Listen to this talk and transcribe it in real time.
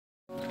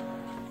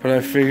but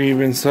I figure you've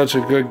been such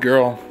a good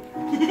girl.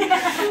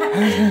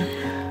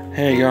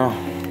 Here you go.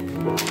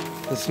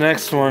 This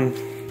next one,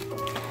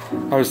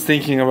 I was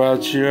thinking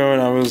about you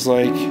and I was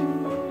like,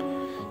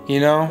 you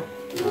know,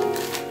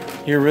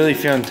 you're really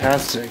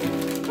fantastic.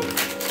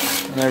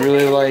 And I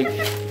really like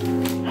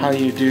how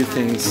you do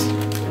things.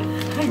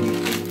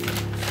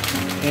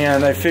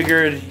 And I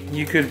figured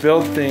you could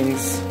build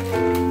things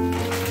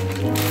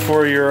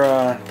for your,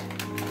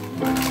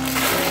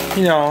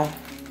 you know,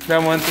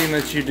 that one thing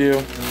that you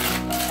do.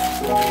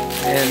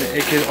 And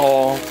it could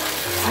all...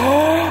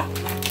 Wow,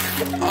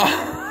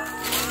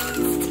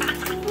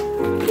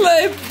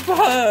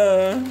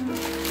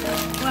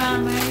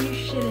 man, you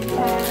shouldn't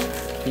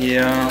have.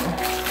 Yeah.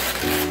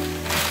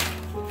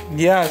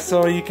 Yeah,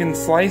 so you can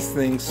slice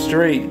things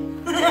straight.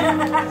 You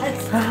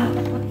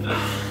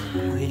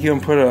can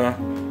put a...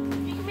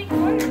 You can make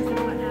borders and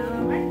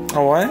whatnot, right?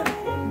 A what?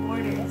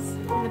 Borders.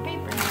 The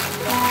paper.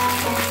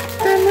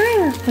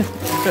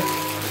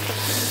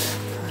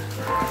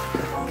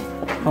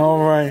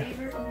 Alright.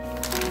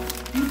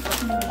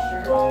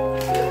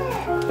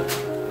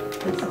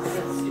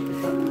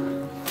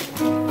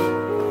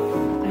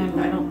 And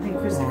I don't think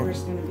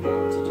Christopher's going to be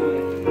able to do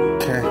it.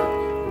 Okay.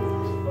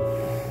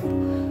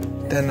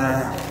 Then,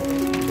 I'm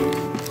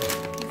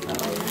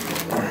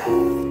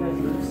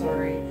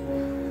sorry.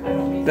 I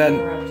don't mean to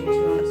interrupt you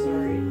too, I'm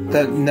sorry.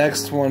 that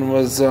next one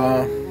was,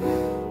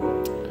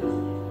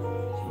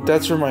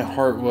 that's where my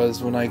heart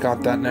was when I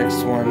got that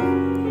next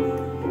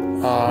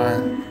one. I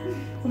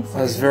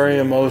was very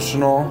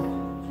emotional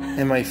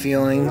in my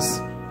feelings.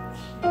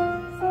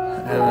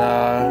 And,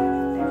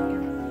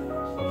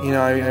 you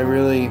know, I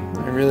really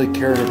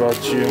cared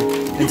about you.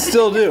 And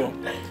still do.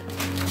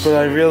 But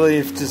I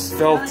really just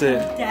felt it.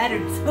 Dad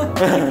or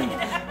something.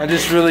 I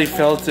just really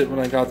felt it when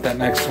I got that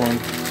next one.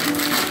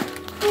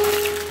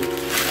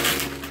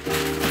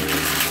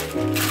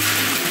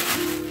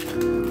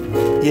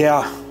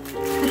 Yeah.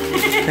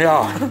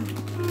 Yeah.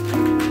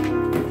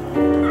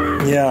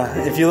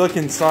 Yeah. If you look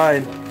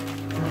inside,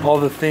 all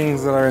the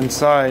things that are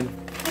inside.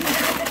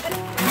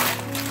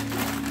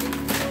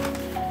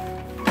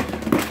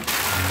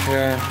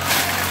 Yeah.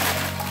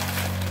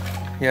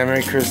 Yeah,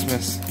 Merry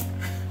Christmas.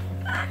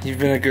 You've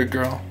been a good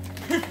girl.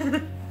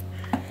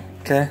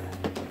 Okay?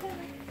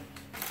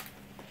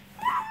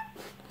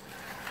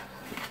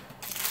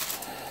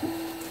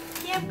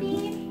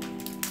 Yippee!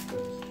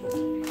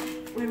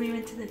 When we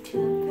went to the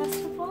Tulip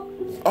Festival?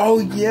 Oh,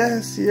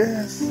 yes,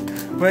 yes.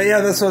 Well, yeah,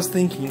 that's what I was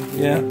thinking.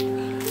 Yeah.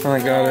 When I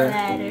got it.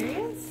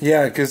 Letters?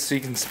 Yeah, because you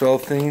can spell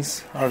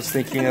things. I was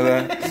thinking of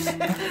that.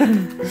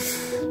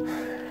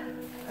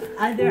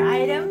 Other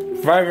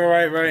items? Right.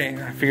 I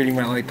figured you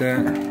might like that.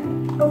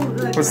 Oh,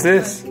 look. What's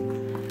this?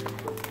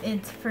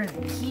 It's for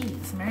the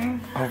keys, man.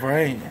 All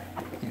right.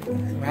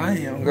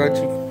 Right. I'm glad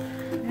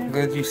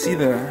you see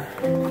that.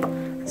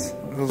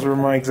 Those were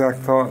my exact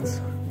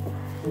thoughts.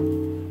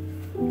 You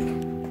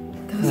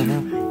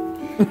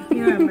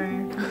remember?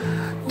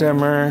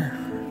 Dumber.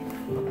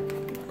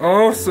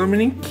 Oh, so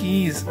many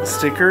keys.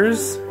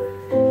 Stickers.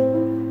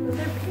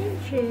 They're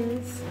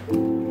peaches.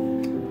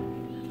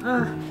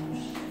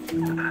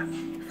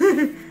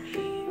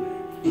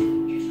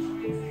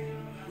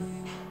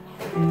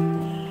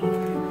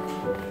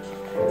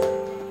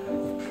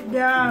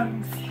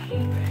 Dogs.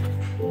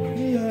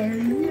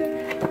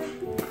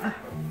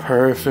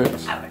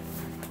 Perfect.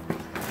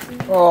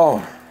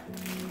 Oh.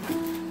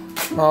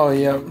 Oh,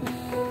 yep.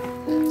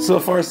 So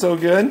far, so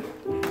good.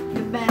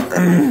 The best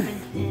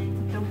husband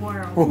in the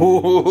world.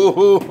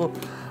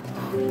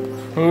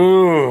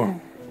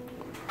 Ooh.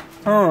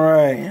 All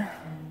right.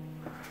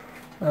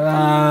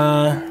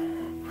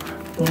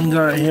 We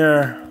got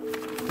here.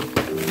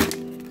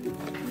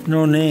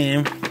 No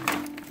name.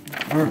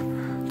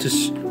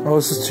 Just, oh,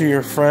 this is to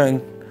your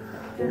friend.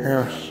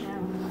 Here.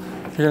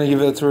 You're gonna give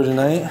that to her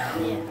tonight?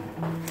 Yeah.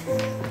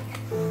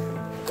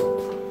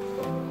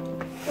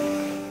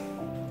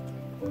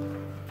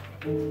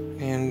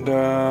 And,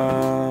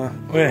 oh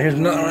yeah, here's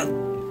another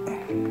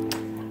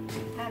one.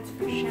 That's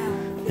for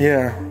sure.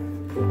 Yeah.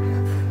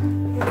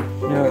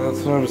 Yeah,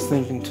 that's what I was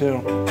thinking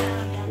too.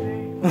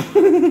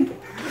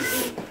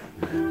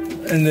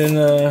 And then,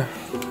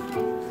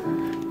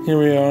 here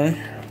we are.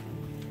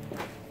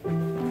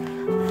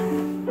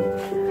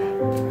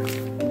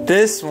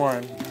 This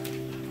one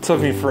took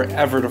me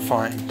forever to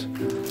find.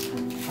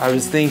 I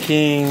was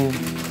thinking,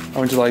 I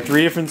went to like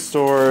 3 different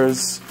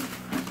stores.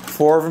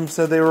 4 of them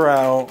said they were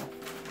out.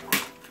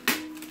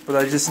 But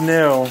I just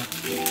knew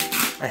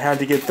I had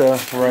to get the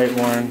right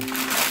one.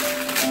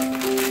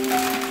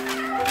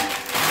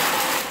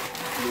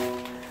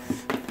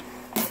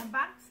 A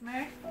box,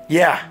 Mer.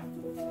 Yeah.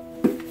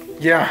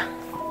 Yeah.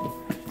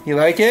 You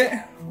like it?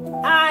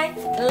 I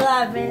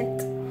love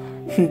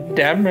it.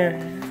 Dammer.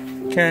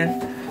 Okay.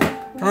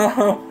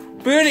 Oh,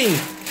 Booty.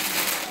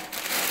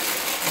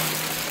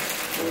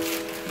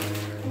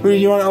 Booty,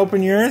 you want to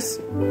open yours?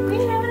 We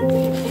have a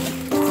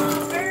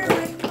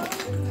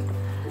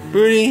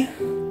Booty,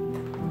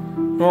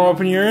 you want to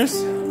open yours?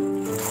 We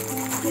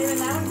have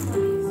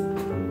another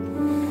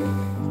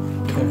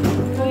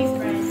one.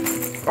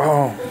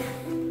 Oh.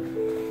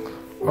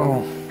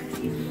 Oh.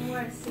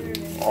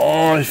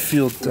 Oh, I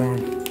feel dumb.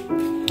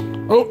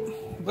 Oh,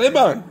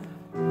 ladybug.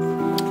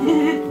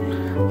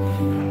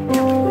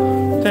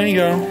 There you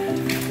go.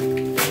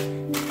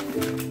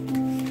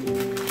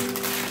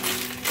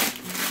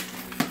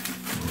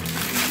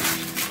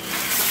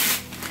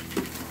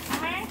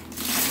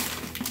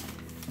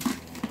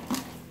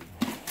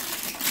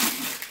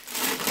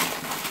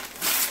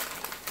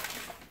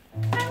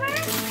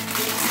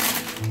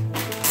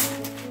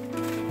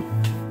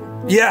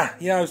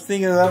 Yeah, I was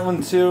thinking of that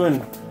one too,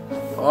 and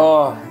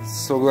oh,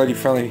 so glad you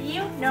finally.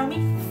 You know me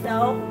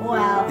so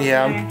well.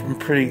 Yeah, I'm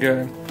pretty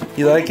good.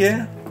 You like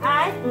it?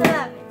 I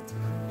love it.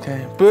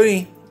 Okay,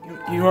 Booty,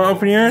 you want to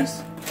open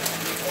yours?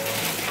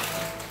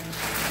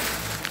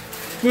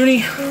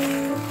 Booty,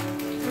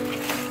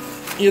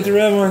 you get the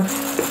red one.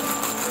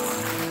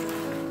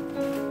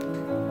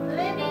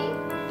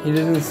 Libby. He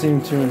doesn't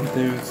seem too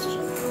enthused.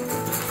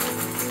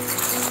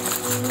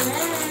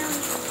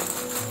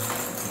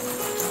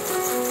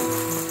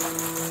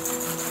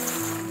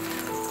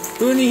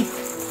 Booty,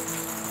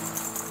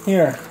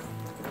 here.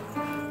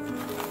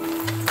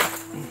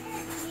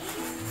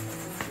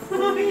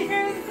 Oh,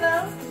 you're so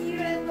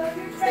cute. I love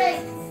your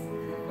face.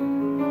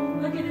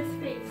 Look at his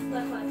face.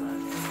 Look.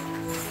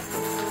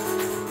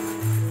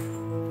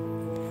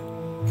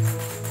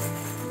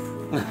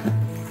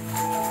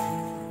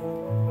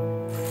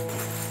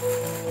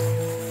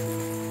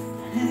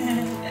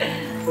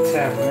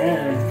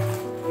 Tamer.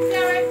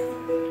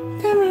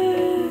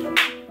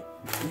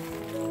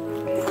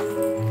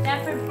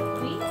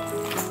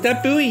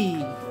 That buoy.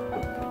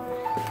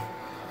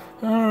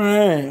 All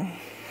right.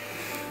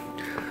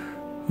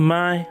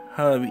 My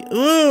hubby.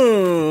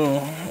 Ooh.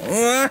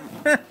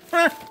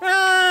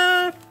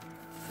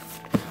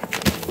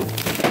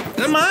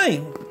 Am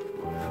I?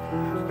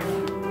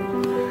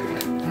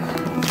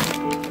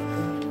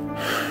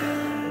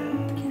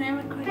 Can I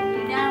record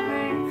you now,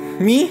 Bert?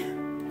 Me?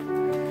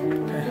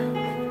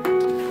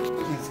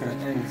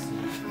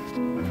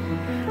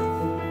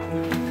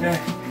 Okay.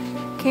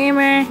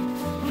 Camer.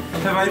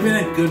 Have I been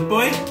a good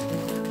boy?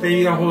 Hey,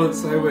 you gotta hold it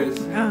sideways.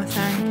 Oh,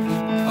 sorry.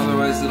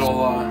 Otherwise,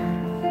 it'll,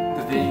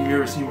 have you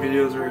ever seen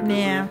videos where it does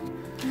Yeah.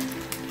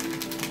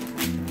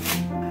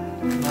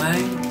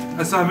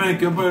 So I've been a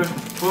good boy.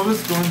 What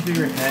was going through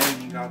your head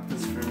when you got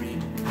this for me?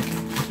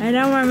 I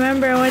don't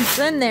remember what's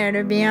in there,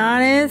 to be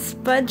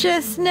honest, but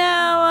just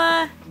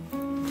know,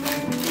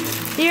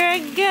 you're a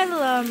good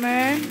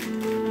lover.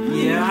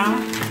 Yeah?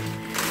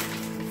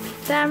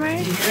 Summer?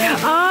 Yeah.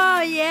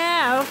 Oh,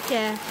 yeah,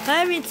 okay.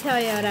 Let me tell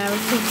you what I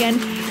was thinking.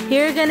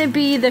 You're gonna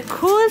be the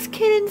coolest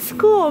kid in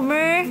school,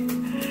 Mer.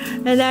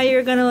 And now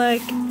you're gonna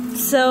look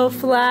so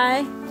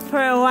fly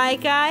for a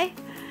white guy.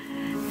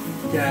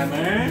 Yeah,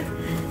 man.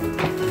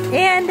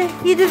 And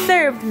you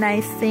deserve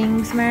nice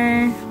things,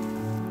 Mer.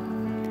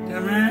 Yeah,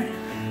 man.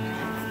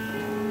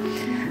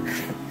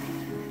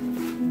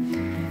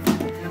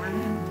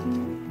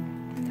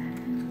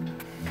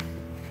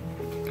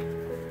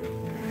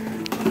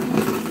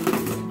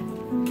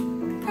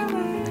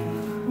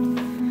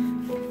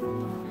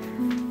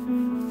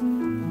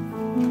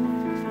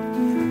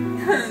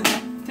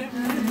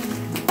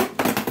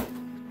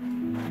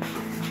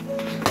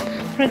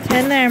 What's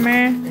in there,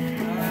 Mer?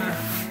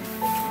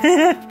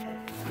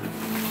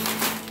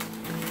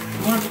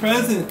 More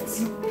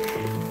presents.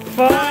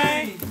 Four.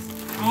 I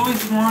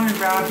always wanted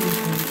wrapping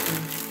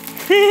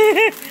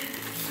presents.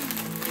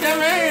 Come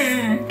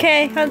here.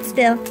 Okay, hold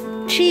still.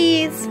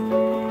 Cheese.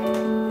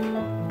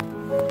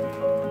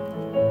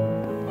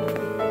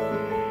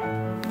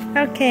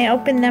 Okay,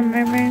 open them,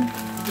 Mer.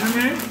 Come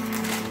here.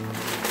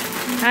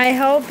 I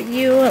hope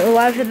you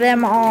love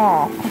them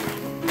all.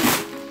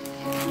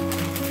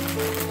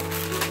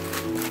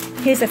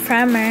 Here's a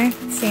from Mer,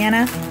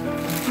 Santa.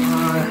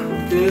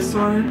 This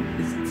one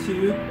is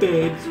two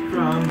babes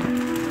from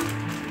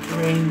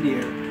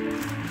reindeer.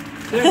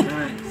 They're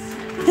nice.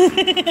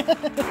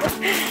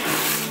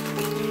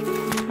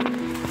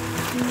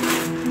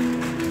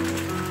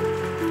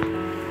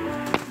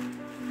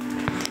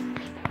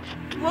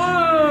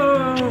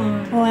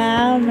 Whoa!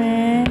 Wow,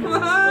 Mer.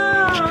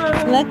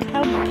 Whoa! Look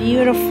how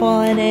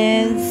beautiful it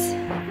is.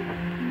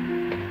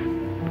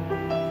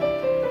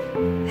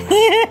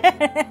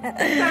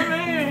 Come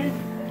here.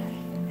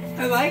 I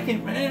like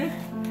it, man.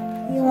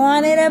 You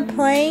wanted a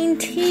plain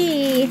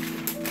tea.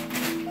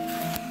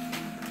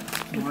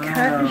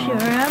 Because you're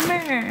a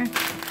Mer.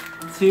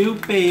 To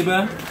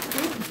baby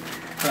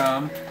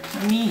from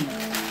me.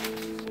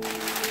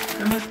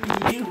 That must be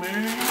you,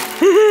 man.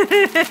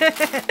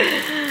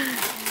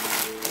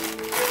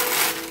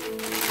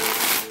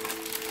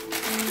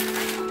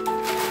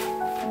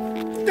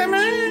 Come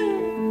on.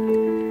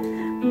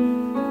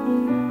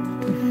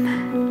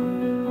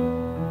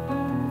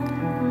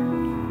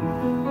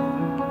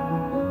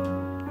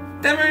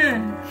 Come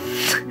on.